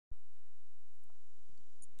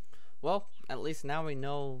Well, at least now we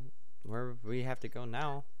know where we have to go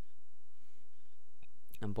now.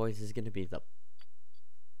 And boys, this is gonna be the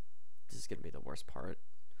worst part.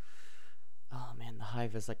 Oh man, the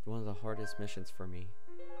Hive is like one of the hardest missions for me.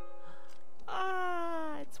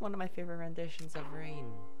 Ah, it's one of my favorite renditions of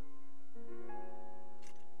Rain.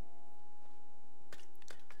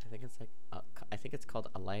 I think it's like I think it's called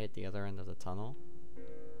A Light at the Other End of the Tunnel.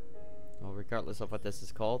 Well, regardless of what this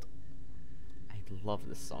is called, I love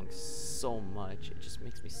this song so much. It just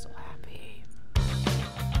makes me so happy.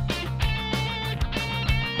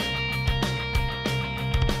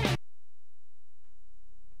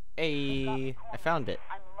 Hey, I found it.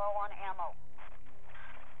 I'm low on ammo.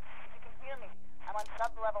 If you can hear me, I'm on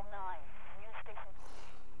sub-level 9. News station.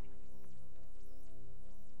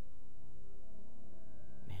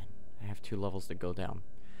 Man, I have 2 levels to go down.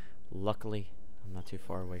 Luckily, I'm not too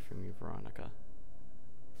far away from you, Veronica.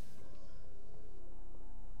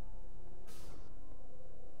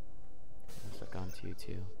 Let's look onto you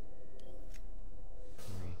too.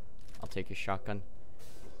 Don't worry. I'll take your shotgun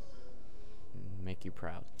and make you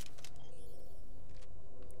proud.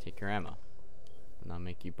 Take your ammo and I'll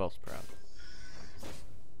make you both proud.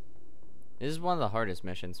 This is one of the hardest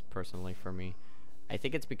missions personally for me. I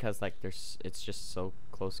think it's because like it's just so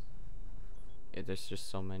close. There's just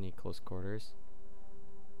so many close quarters.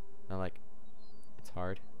 That like it's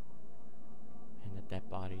hard. And the dead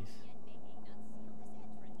bodies.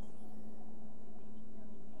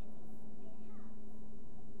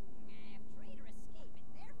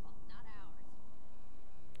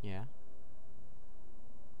 Yeah.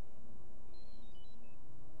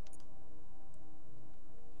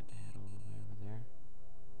 Get the head all the way over there.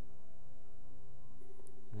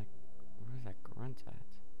 And where's that grunt at?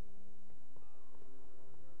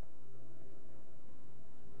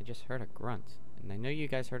 I just heard a grunt, and I know you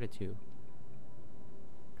guys heard it too.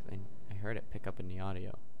 'Cause I heard it pick up in the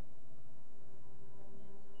audio.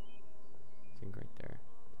 I think right there.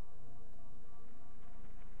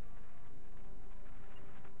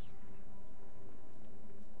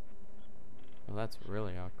 Well, that's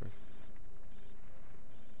really awkward.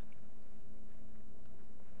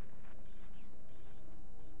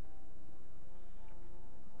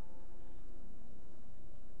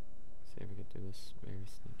 See if we could do this very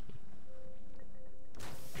sneaky.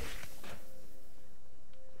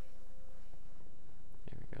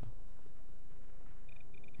 There we go.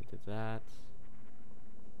 I did that.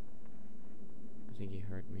 I think he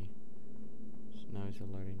heard me. So now he's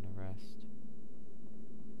alerting the rest.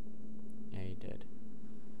 Yeah, he did.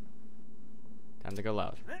 Time to go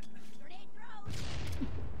loud.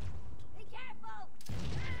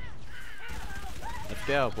 Let's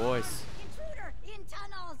go, boys. Intruder in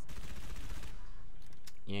tunnels.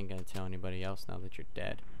 You ain't gonna tell anybody else now that you're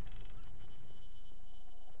dead.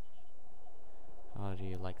 How do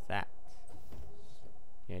you like that?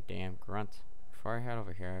 Yeah, damn grunt. Before I head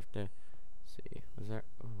over here, I have to see. Was there?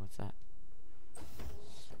 Oh, what's that?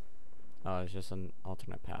 Oh, it's just an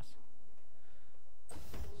alternate path.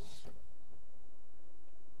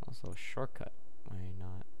 Also a shortcut. Why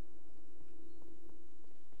not?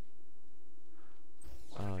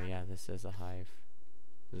 Oh yeah, this is a hive.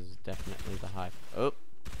 This is definitely the hive. Oh,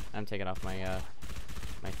 I'm taking off my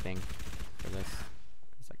my thing for this.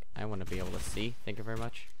 It's like I want to be able to see. Thank you very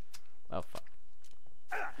much. Oh fuck.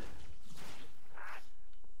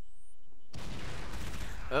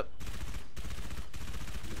 Oh.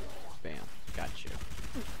 Bam. Got you.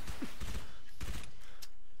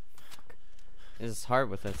 This is hard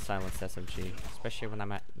with a silenced SMG, especially when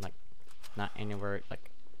I'm at like not anywhere like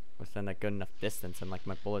within a good enough distance, and like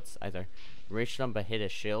my bullets either reach them but hit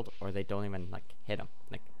his shield, or they don't even like hit him.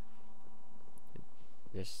 Like it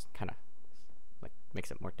just kind of like makes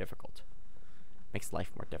it more difficult. Makes life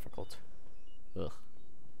more difficult. Ugh.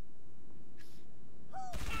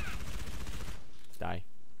 Die.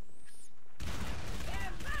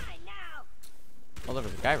 Oh, there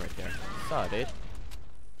was a guy right there. Saw it, dude.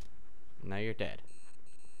 Now you're dead.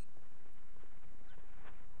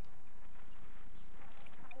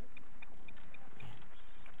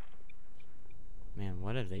 Man,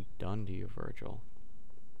 what have they done to you, Virgil?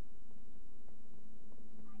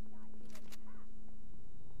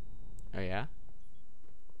 Oh yeah?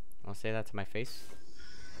 I'll say that to my face?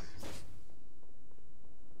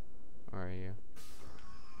 Where are you?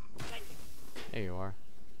 There you are.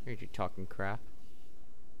 Here's you talking crap.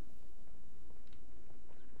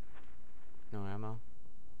 No ammo?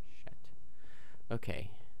 Shit.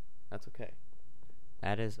 Okay. That's okay.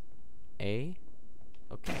 That is okay.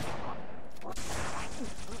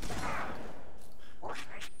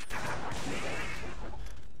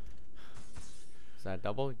 Was that a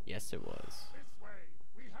double? Yes, it was. This way.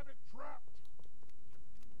 We have it trapped.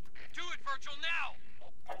 Do it, Virgil, now!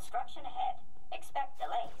 Construction ahead. Expect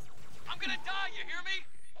delays. I'm gonna die, you hear me?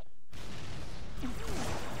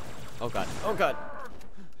 Oh god. Oh god.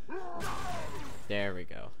 There we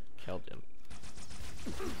go. Killed him.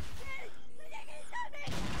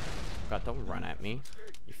 God, don't run at me.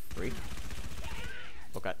 You freak.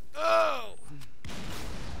 Oh god. Oh!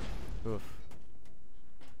 Oof.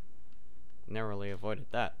 Narrowly avoided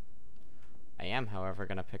that. I am, however,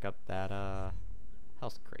 gonna pick up that,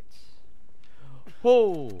 health crates.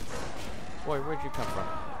 Whoa! Boy, where'd you come from?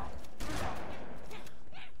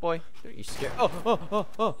 Boy, are you scared?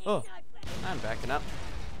 Oh! I'm backing up.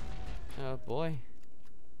 Oh boy.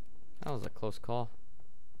 That was a close call.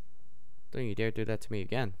 Don't you dare do that to me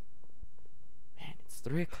again. Man, it's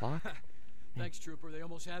 3 o'clock. Thanks, Trooper. They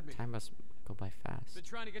almost had me. Time must go by fast. Been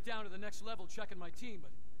trying to get down to the next level checking my team,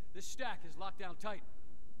 but this stack is locked down tight.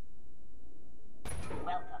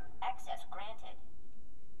 Welcome. Access granted.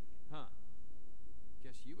 Huh.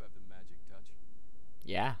 Guess you have the magic touch.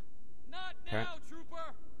 Yeah, Not now,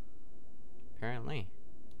 Trooper! apparently.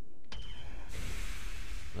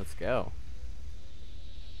 Let's go.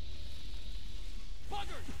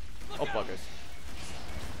 Buggers! Oh, buggers.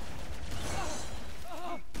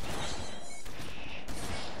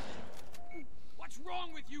 What's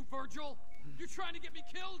wrong with you, Virgil? You're trying to get me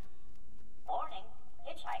killed? Warning.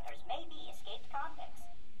 Hitchhikers may be escaped convicts.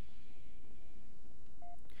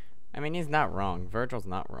 I mean, he's not wrong. Virgil's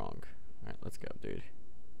not wrong. Alright, let's go, dude.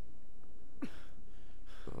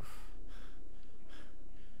 Oof.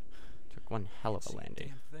 Took one hell of a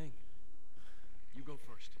landing. Damn thing. You go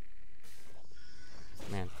first.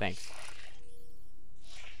 Man, thanks.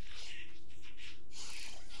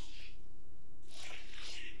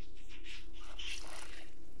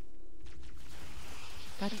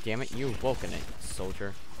 God damn it, you woken it,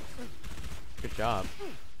 soldier. Good job.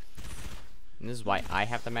 And this is why I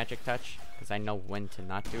have the magic touch, because I know when to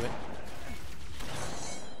not do it.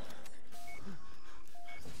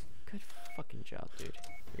 Good fucking job, dude.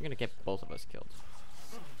 You're gonna get both of us killed.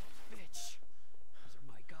 Bitch. Those are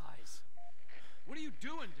my guys. What are you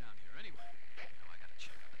doing down here anyway? I gotta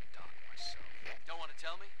check on the dock myself. Don't want to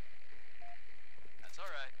tell me? That's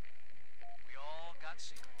alright. We all got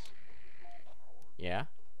secrets. Yeah?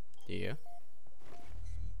 Do you?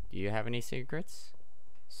 Do you have any secrets,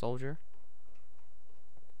 soldier?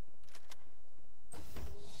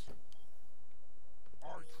 I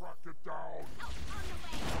tracked it down.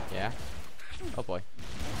 Yeah? Oh boy.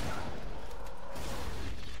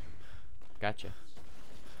 Gotcha.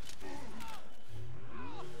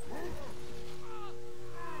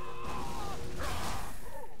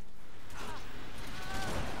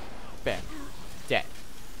 Bam. Dead.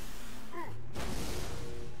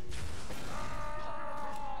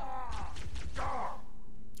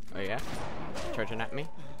 Oh yeah? Charging at me?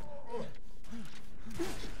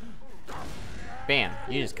 Bam!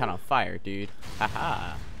 You just caught on fire, dude.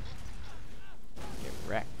 Haha. Get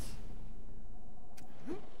wrecked.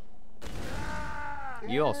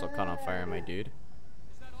 You also caught on fire, my dude. Is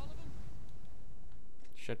that all of them?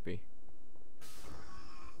 Should be.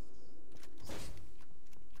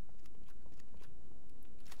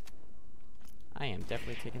 I am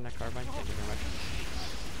definitely taking that carbine. Thank you very much.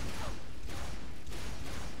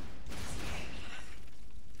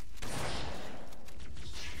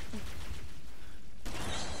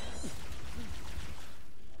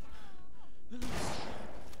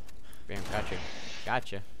 Bam, gotcha.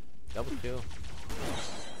 Gotcha. Double kill.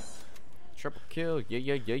 Triple kill. Yeah,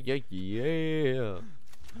 yeah, yeah, yeah, yeah.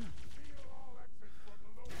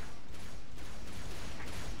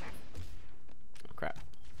 Oh, crap.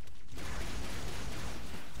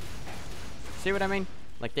 See what I mean?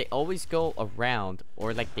 Like, they always go around,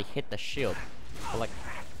 or like they hit the shield, but like,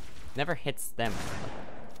 never hits them.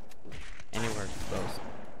 Like, anywhere exposed.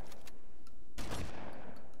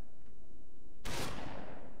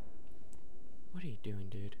 What are you doing,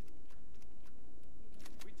 dude?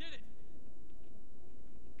 We did it.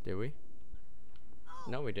 Did we?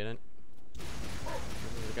 No, we didn't.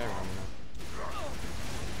 There's a guy running up.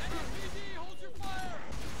 NRPD, hold your fire.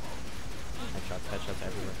 Headshots, headshots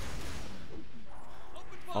everywhere.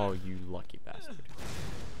 Open fire. Oh, you lucky bastard.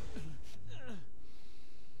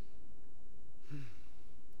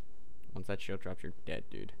 Once that shield drops, you're dead,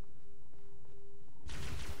 dude.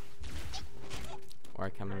 Or I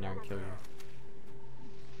come in there and kill you.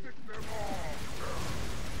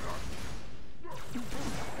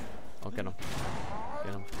 Oh, get him.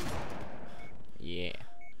 Get him. Yeah.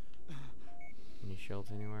 Any shields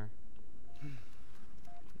anywhere?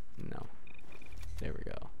 No. There we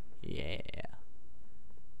go. Yeah.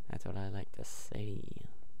 That's what I like to say.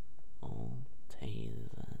 I'll tell you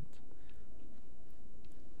that.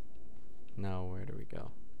 Now, where do we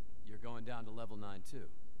go? You're going down to level 9 too.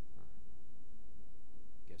 Huh.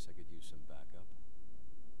 Guess I could use some backup.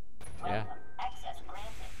 Yeah, Access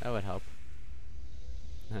granted. that would help.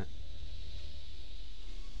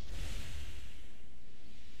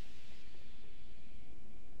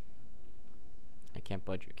 I can't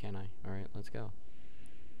budge you, can I? Alright, let's go.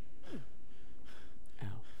 Ow.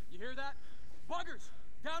 You hear that? Buggers!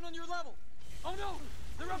 Down on your level! Oh no!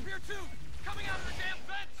 They're up here too! Coming out of the damn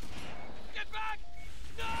vents! Get back!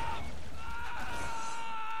 No!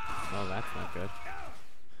 Oh, that's not good.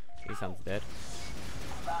 He sounds dead.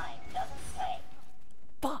 Line doesn't say.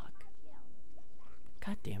 Fuck!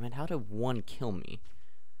 God damn it, how did one kill me?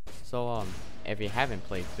 So, if you haven't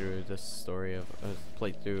played through the story of,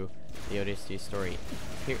 played through the ODST story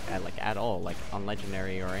here, at all, like, on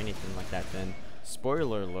Legendary or anything like that, then,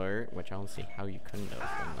 spoiler alert, which I don't see how you couldn't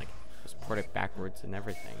have, and, like, just ported backwards and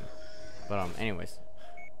everything. But, anyways,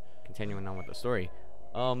 continuing on with the story,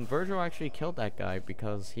 Virgil actually killed that guy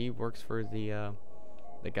because he works for the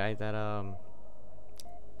guy that,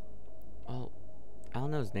 well, I don't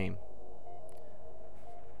know his name.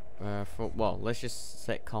 Well, let's just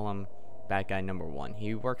call him bad guy number 1.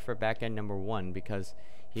 He worked for bad guy number 1 because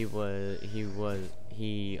he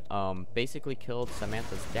basically killed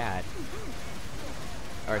Samantha's dad,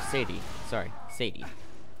 or Sadie. Sorry, Sadie.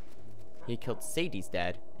 He killed Sadie's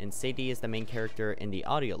dad, and Sadie is the main character in the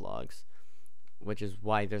audio logs, which is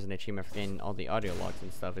why there's an achievement for getting all the audio logs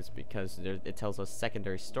and stuff. It's because it tells a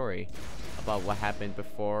secondary story about what happened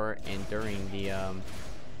before and during the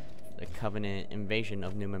Covenant invasion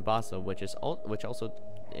of New Mombasa, which also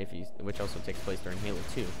takes place during Halo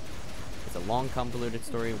 2. It's a long, convoluted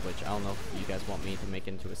story, which I don't know if you guys want me to make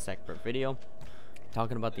into a separate video,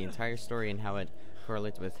 talking about the entire story and how it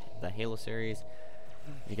correlates with the Halo series.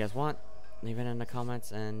 If you guys want, leave it in the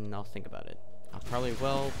comments and I'll think about it. I probably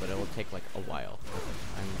will, but it will take like a while.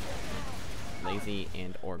 I'm lazy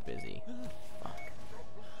and or busy. Fuck.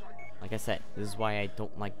 Like I said, this is why I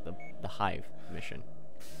don't like the Hive mission.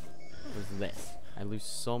 Was this. I lose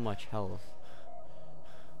so much health.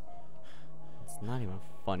 It's not even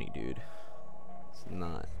funny, dude. It's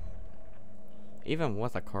not. Even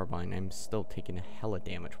with a carbine, I'm still taking a hella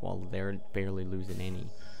damage while they're barely losing any.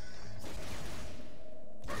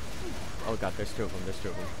 Oh god, there's 2 of them, there's 2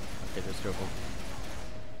 of them. Okay, there's 2 of them.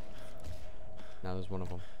 Now there's 1 of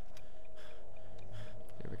them.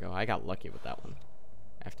 There we go. I got lucky with that one,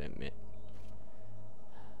 I have to admit.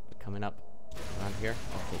 But coming up around here.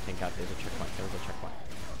 Okay, thank god there's a checkpoint. There was a checkpoint.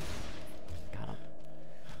 Got him.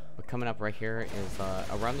 But coming up right here is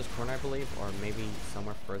around this corner, I believe, or maybe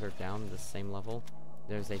somewhere further down the same level.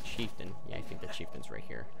 There's a chieftain. Yeah, I think the chieftain's right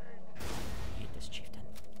here. I hate this chieftain.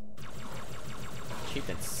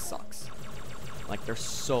 Chieftain sucks. Like, they're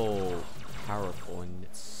so powerful and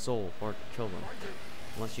it's so hard to kill them.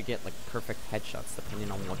 Unless you get like perfect headshots,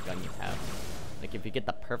 depending on what gun you have. Like, if you get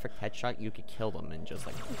the perfect headshot, you could kill them in just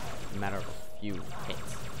like a matter of a few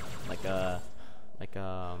hits.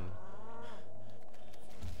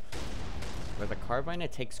 With a carbine,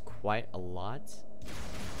 it takes quite a lot,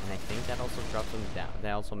 and I think that also drops them down.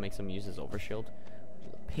 That also makes them use his overshield.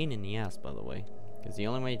 Pain in the ass, by the way, because the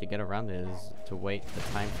only way to get around it is to wait the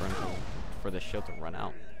time for the shield to run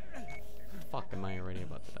out. Fuck, am I already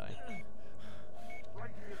about to die?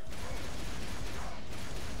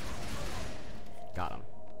 Got him.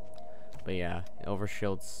 But yeah,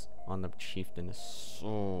 overshields on the chieftain is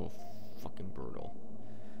so fucking brutal.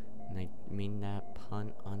 And I mean that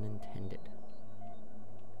pun unintended.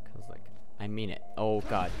 Cause like, I mean it. Oh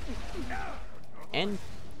god. And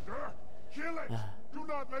Kill it! Do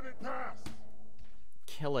not let it pass!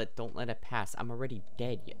 kill it, don't let it pass. I'm already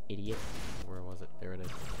dead, you idiot. Where was it? There it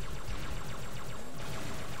is.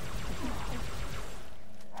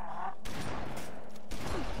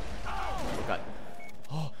 Oh god.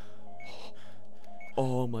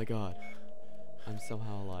 Oh my god. I'm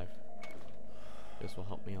somehow alive. This will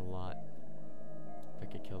help me a lot. If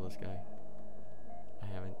I could kill this guy. I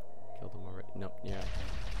haven't killed him already. Nope, yeah.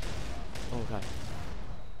 Oh god.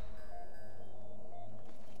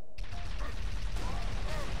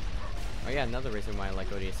 Oh yeah, another reason why I like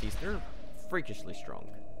ODSTs. They're freakishly strong.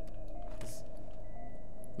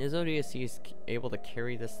 His ODST is able to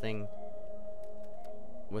carry this thing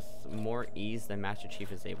with more ease than Master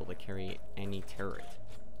Chief is able to carry any turret.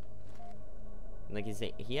 Like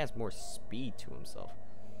he has more speed to himself.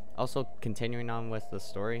 Also, continuing on with the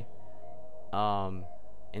story,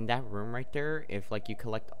 in that room right there, if like you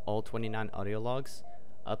collect all 29 audio logs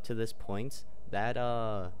up to this point,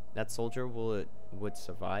 that soldier would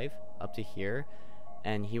survive up to here,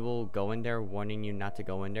 and he will go in there warning you not to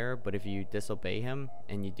go in there, but if you disobey him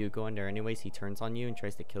and you do go in there anyways, he turns on you and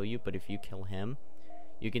tries to kill you. But if you kill him,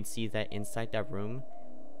 you can see that inside that room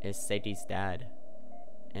is Sadie's dad,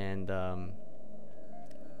 and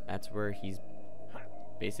that's where he's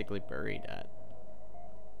basically buried at.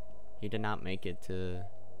 He did not make it to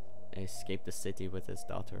escape the city with his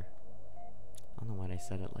daughter. I don't know why I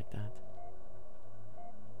said it like that.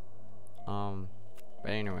 But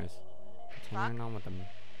anyways, continuing on with them. Who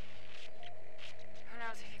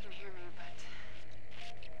knows if you can hear me, but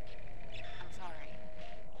I'm sorry.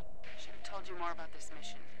 I should have told you more about this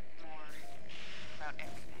mission. More about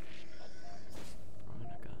everything.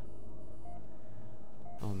 Veronica.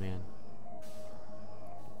 Oh man.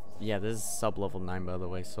 Yeah, this is sub-level 9 by the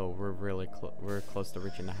way, so we're really we're close to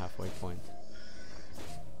reaching the halfway point.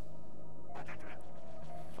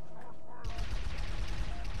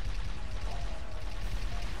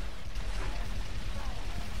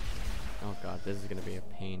 Oh god, this is gonna be a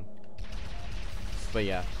pain. But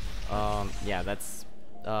yeah, yeah, that's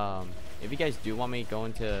if you guys do want me to go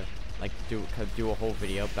into like do a whole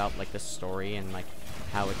video about like the story and like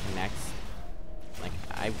how it connects, like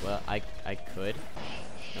I could.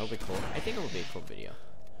 It'll be cool. I think it will be a cool video.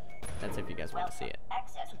 That's if you guys want to see it.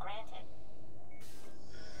 Access granted.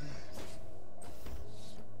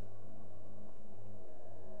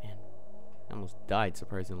 Man, I almost died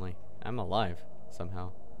surprisingly. I'm alive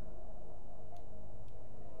somehow.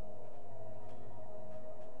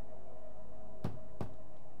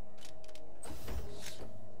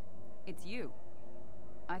 It's you.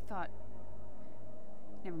 I thought...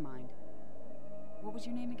 Never mind. What was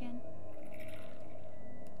your name again?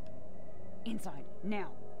 Inside, now.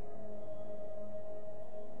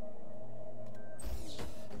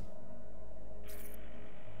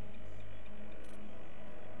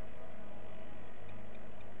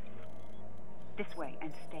 This way,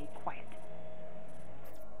 and stay quiet.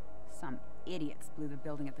 Some idiots blew the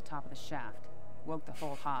building at the top of the shaft. Woke the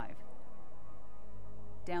whole hive.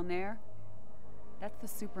 Down there, that's the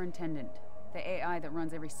superintendent. The AI that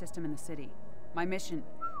runs every system in the city. My mission,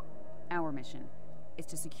 our mission, is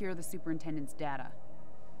to secure the superintendent's data.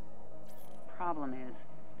 Problem is,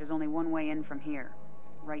 there's only one way in from here.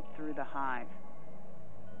 Right through the hive.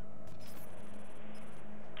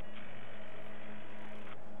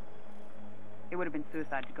 It would have been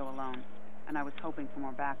suicide to go alone, and I was hoping for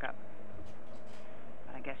more backup.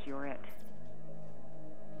 But I guess you're it.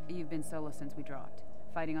 You've been solo since we dropped.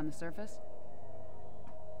 Fighting on the surface?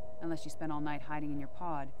 Unless you spent all night hiding in your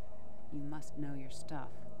pod, you must know your stuff.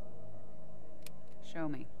 Show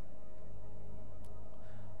me.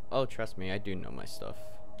 Oh, trust me, I do know my stuff.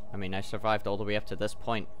 I mean, I survived all the way up to this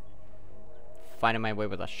point, finding my way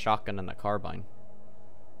with a shotgun and a carbine.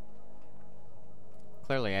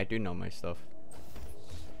 Clearly, I do know my stuff.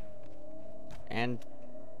 And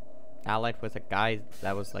allied with a guy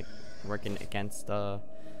that was like working against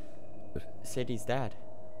Sadie's dad.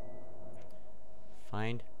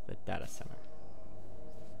 Find the data center.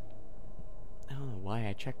 I don't know why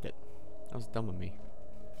I checked it. That was dumb of me.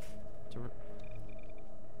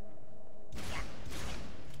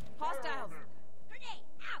 Hostiles! Grenade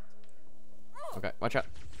out! Okay, watch out.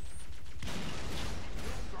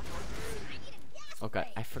 Okay,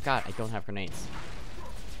 I forgot I don't have grenades.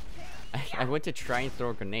 I went to try and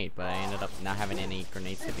throw a grenade, but I ended up not having any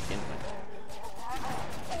grenades to begin with.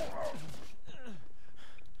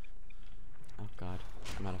 Oh god,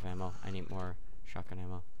 I'm out of ammo. I need more shotgun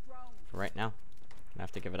ammo. For right now, I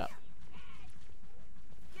have to give it up.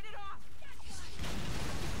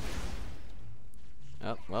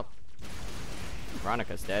 Oh, well.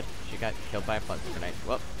 Veronica's dead. She got killed by a plasma grenade.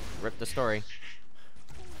 Well, rip the story.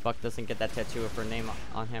 Buck doesn't get that tattoo of her name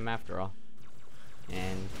on him after all.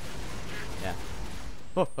 And, yeah.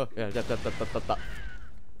 Oh, yeah,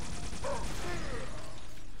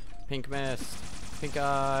 Pink mist. Pink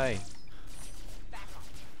eye.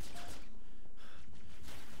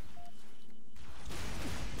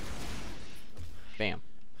 Bam.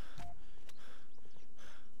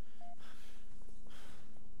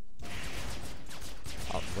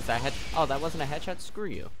 Oh, was that a head? Oh, that wasn't a headshot? Screw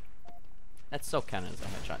you. That's still counted as a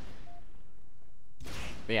headshot.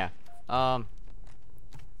 But yeah,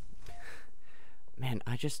 man,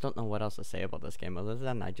 I just don't know what else to say about this game other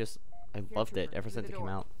than I loved it ever since it came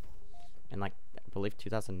out. And like, I believe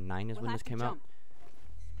 2009 is when this came out.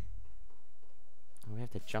 Oh, we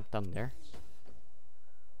have to jump down there?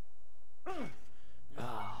 Oh.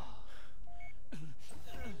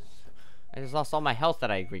 I just lost all my health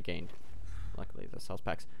that I regained. Luckily, this health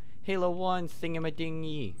packs. Halo 1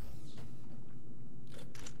 thingamadingy.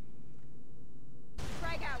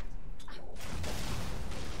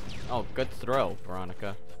 Oh, good throw,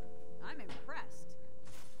 Veronica. I'm impressed.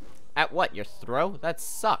 At what? Your throw? That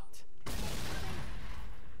sucked.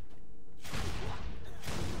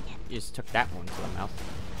 You just took that one to the mouth.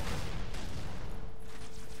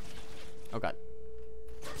 Oh god.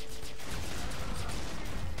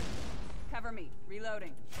 Cover me.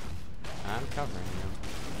 Reloading. I'm covering you.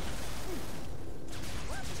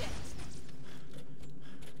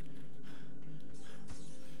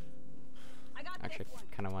 Actually,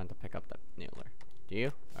 kind of wanted to pick up that kneeler. Do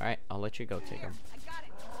you? Alright, I'll let you go take him. I got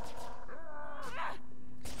it.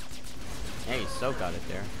 Yeah, you so got it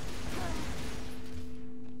there.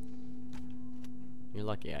 You're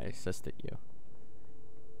lucky I assisted you.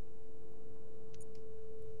 It's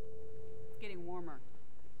getting warmer.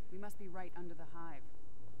 We must be right under the hive.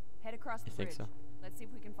 Head across the I think bridge. so. Let's see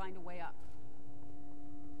if we can find a way up.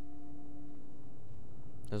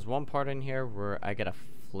 There's one part in here where I get a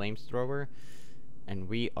flamethrower, and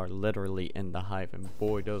we are literally in the hive, and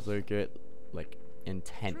boy does it get, like,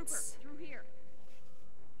 intense. Trooper, through here.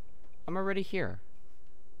 I'm already here.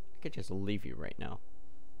 I could just leave you right now.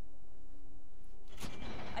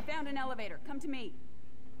 I found an elevator. Come to me.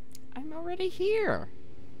 I'm already here.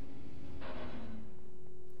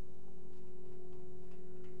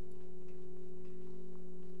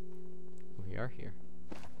 We are here.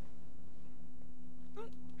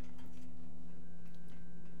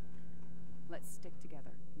 Let's stick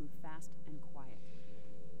together. Move fast and quiet.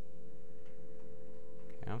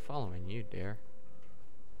 Okay, I'm following you, Dare.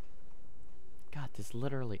 God, this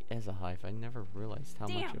literally is a hive. I never realized how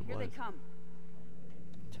much it Here was. they come.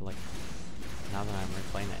 To like, now that I'm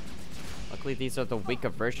replaying it. Luckily, these are the weaker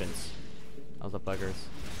versions of the buggers.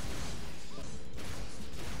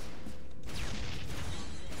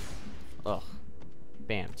 Ugh.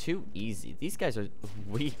 Bam. Too easy. These guys are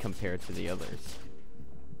weak compared to the others.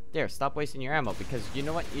 There, stop wasting your ammo, because you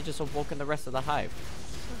know what? You just awoken the rest of the hive.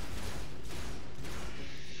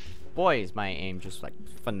 Boy, is my aim just like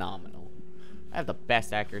phenomenal. I have the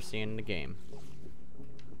best accuracy in the game.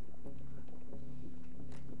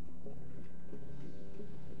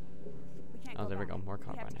 Oh, there we go. More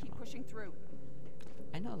carbine ammo. Keep pushing through.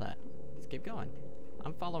 I know that. Let's keep going.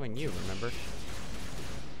 I'm following you, remember?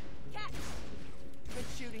 Catch! Good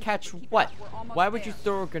shooting. Catch Keep it what? up. We're almost Why would you there.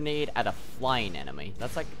 throw a grenade at a flying enemy?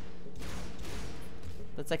 That's like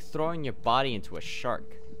throwing your body into a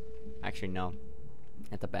shark. Actually, no.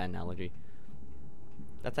 That's a bad analogy.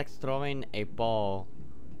 That's like throwing a ball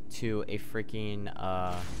to a freaking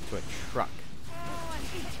to a truck.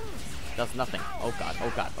 Does nothing. Oh god,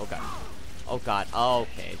 oh god, oh god. Oh god,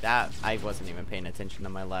 okay, that, I wasn't even paying attention to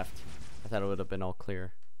my left. I thought it would have been all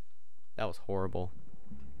clear. That was horrible.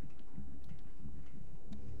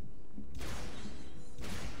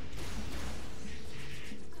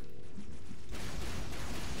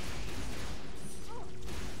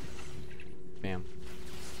 Bam.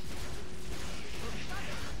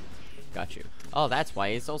 Got you. Oh, that's why.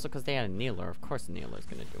 It's also because they had a kneeler. Of course the kneeler is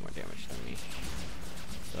going to do more damage than me.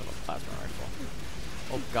 Instead of a plasma rifle.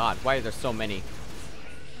 Oh god, why are there so many?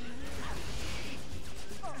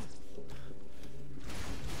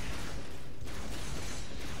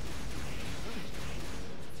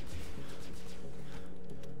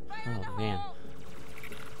 Oh man.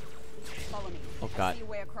 Follow me. Oh I god. see a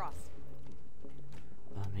way across.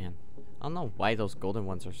 Oh man. I don't know why those golden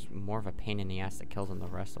ones are more of a pain in the ass to kill than the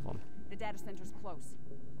rest of them. The data center's close.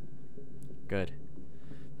 Good.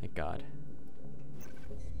 Thank god.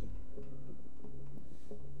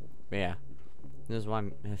 But yeah. This is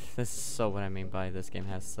why this is so what I mean by this game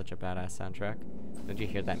has such a badass soundtrack. Did you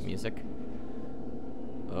hear that music?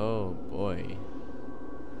 Oh boy.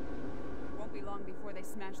 Won't be long before they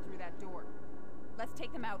smash through that door. Let's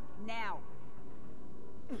take them out now.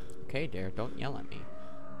 Okay, Dare, don't yell at me.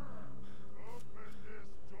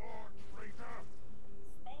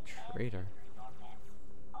 Traitor.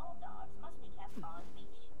 All dogs must be kept on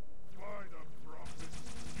leash. By the prophet,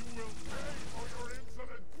 you will pay for your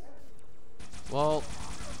insolence. Well,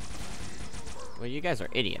 you guys are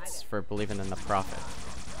idiots for believing in the prophet.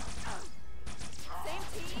 Same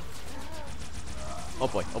team. Oh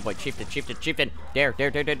boy, chieftain. Dare.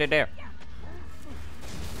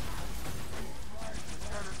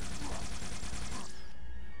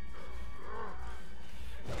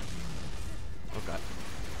 Oh god.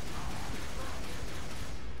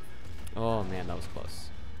 Oh man, that was close.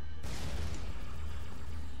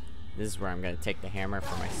 This is where I'm gonna take the hammer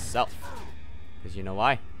for myself. Because you know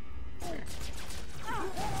why? Here.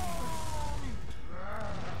 Not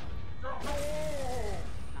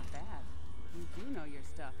bad. You do know your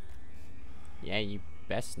stuff. Yeah, you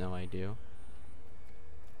best know I do.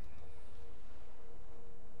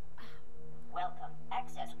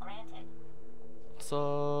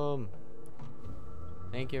 awesome.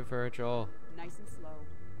 Thank you, Virgil. Nice and slow.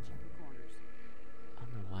 Check the corners. I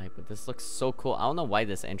don't know why, but this looks so cool. I don't know why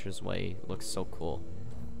this entranceway looks so cool.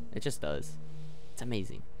 It just does. It's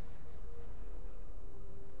amazing.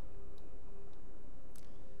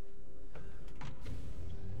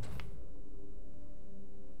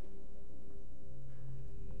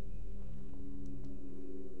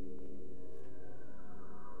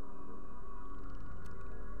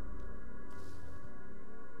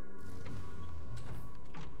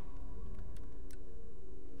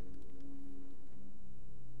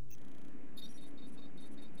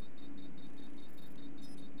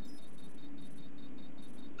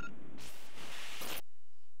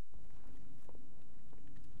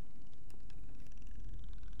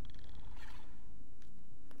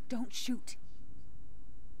 Don't shoot.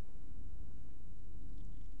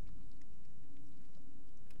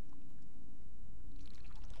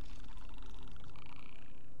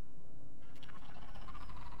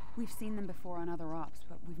 We've seen them before on other ops,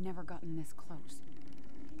 but we've never gotten this close.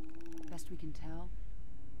 Best we can tell,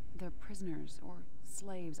 they're prisoners or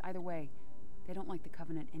slaves. Either way, they don't like the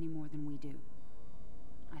Covenant any more than we do.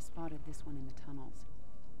 I spotted this one in the tunnels.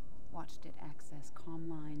 Watched it access comm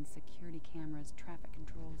lines, security cameras, traffic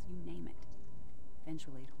controls, you name it.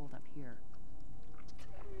 Eventually, it holed up here.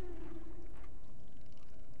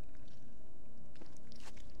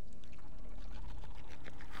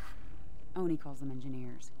 Oni calls them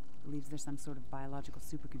engineers. Believes they're some sort of biological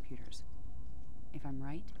supercomputers. If I'm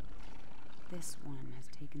right, this one has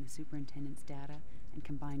taken the superintendent's data and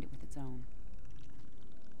combined it with its own.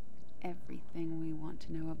 Everything we want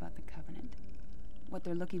to know about the Covenant. What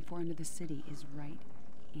they're looking for into the city is right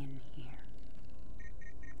in here.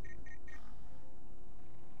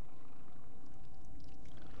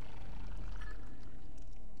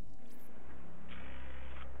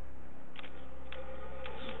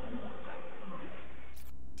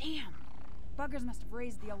 Damn! Buggers must have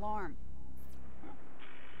raised the alarm.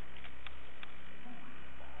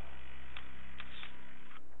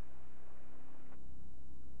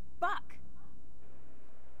 Buck!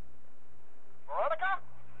 Veronica?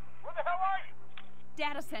 Where the hell are you?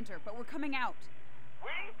 Data center, but we're coming out. We?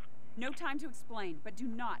 No time to explain, but do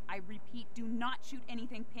not, I repeat, do not shoot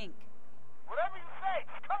anything pink. Whatever you say,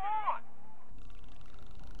 just come on!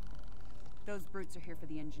 Those brutes are here for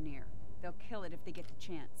the engineer. They'll kill it if they get the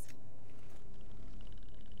chance.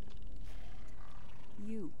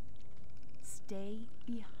 You, stay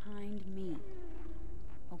behind me,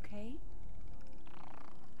 okay?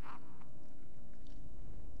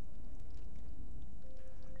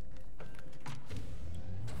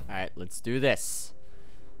 Alright, let's do this.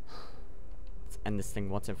 Let's end this thing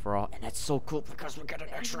once and for all. And it's so cool because we get an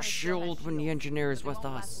extra shield when the engineer is with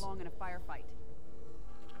us. Long in a firefight.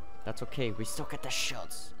 That's okay, we still get the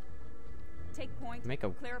shields. Take point, Make a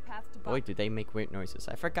clear a path to boy, Buck. do they make weird noises.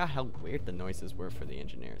 I forgot how weird the noises were for the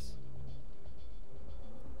engineers.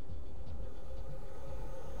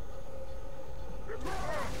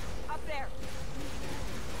 Up there!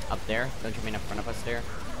 Up there? Don't you mean in front of us there?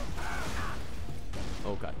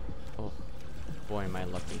 Oh god. Oh. Boy, am I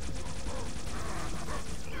lucky.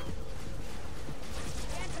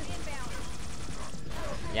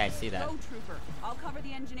 Yeah, I see that. Go, trooper. I'll cover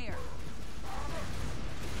the engineer.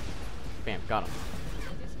 Bam, got him.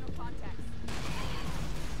 Additional contacts.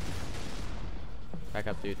 Back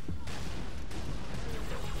up, dude.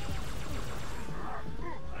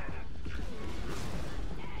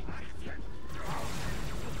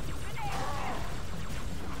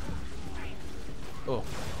 Oh.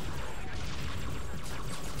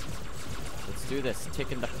 Let's do this.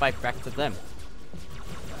 Taking the fight back to them.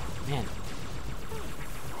 Man.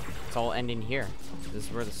 It's all ending here. This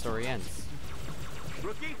is where the story ends.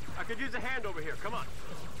 Rookie, I could use a hand over here. Come on.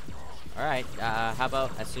 Alright, how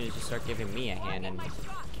about as soon as you start giving me a hand and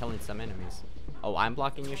killing some enemies? Oh, I'm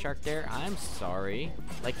blocking you, Shark Dare? I'm sorry.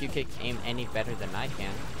 Like you could aim any better than I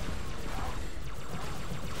can.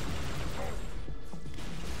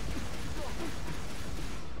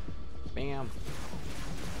 Bam.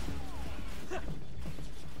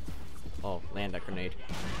 Oh, land a grenade.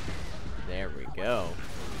 There we go.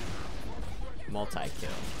 Multi-kill.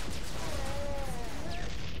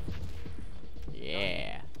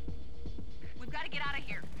 Yeah. We've got to get out of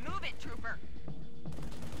here. Move it, trooper.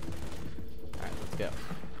 Alright, let's go.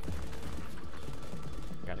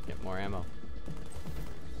 Gotta get more ammo.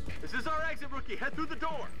 This is our exit, Rookie. Head through the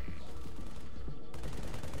door.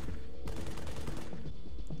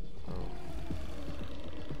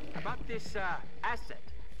 About this asset.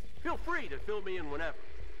 Feel free to fill me in whenever.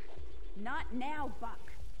 Not now,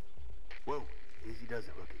 Buck. Whoa, easy does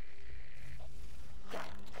it, Rookie.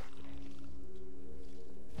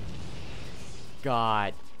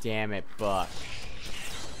 God damn it, Buck.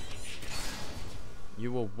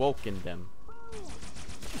 You awoken them.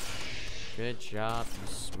 Good job, you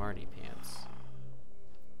smarty pants.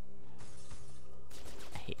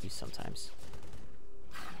 I hate you sometimes.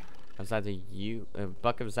 It was either you,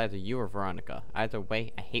 Buck, it was either you or Veronica. Either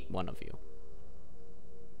way, I hate one of you.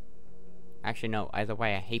 Actually, no, either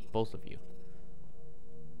way, I hate both of you.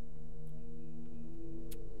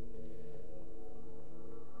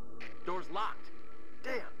 Door's locked.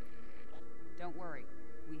 Damn. Don't worry.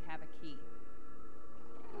 We have a key.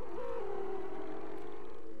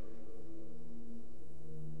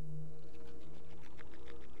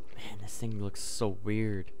 Man, this thing looks so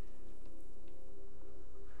weird.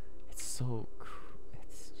 It's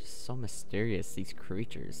just so mysterious, these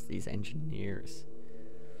creatures, these engineers.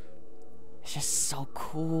 It's just so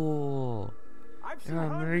cool. I've seen They're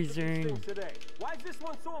hundreds of these amazing. things today. Why is this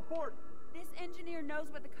one so important? This engineer knows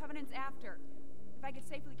what the Covenant's after. If I could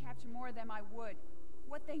safely capture more of them, I would.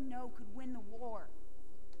 What they know could win the war.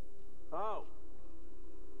 Oh.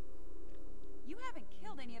 You haven't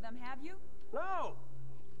killed any of them, have you? No.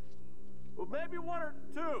 Well, maybe one or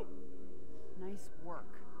two. Nice work.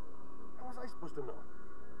 How was I supposed to know?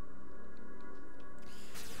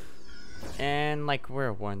 And like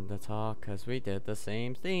we're one to talk, cause we did the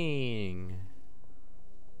same thing.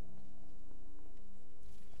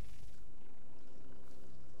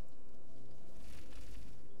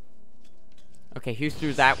 Okay, who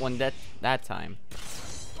threw that one that time?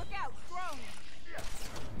 Look out, drone!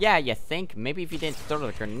 Yeah, you think? Maybe if you didn't throw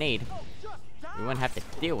the grenade, we wouldn't have to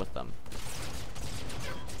deal with them.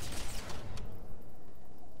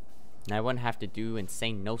 And I wouldn't have to do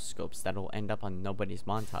insane no-scopes that'll end up on nobody's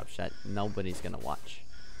montage that nobody's gonna watch.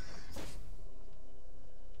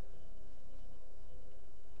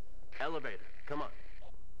 Elevator. Come on.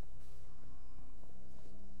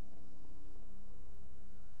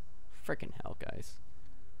 Frickin' hell, guys.